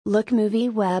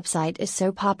Lookmovie website is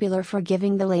so popular for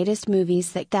giving the latest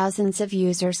movies that thousands of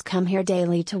users come here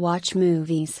daily to watch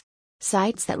movies.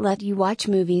 Sites that let you watch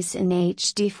movies in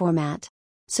HD format.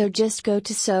 So just go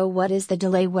to So What Is the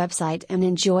Delay website and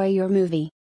enjoy your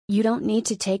movie. You don't need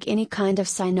to take any kind of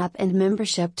sign up and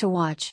membership to watch.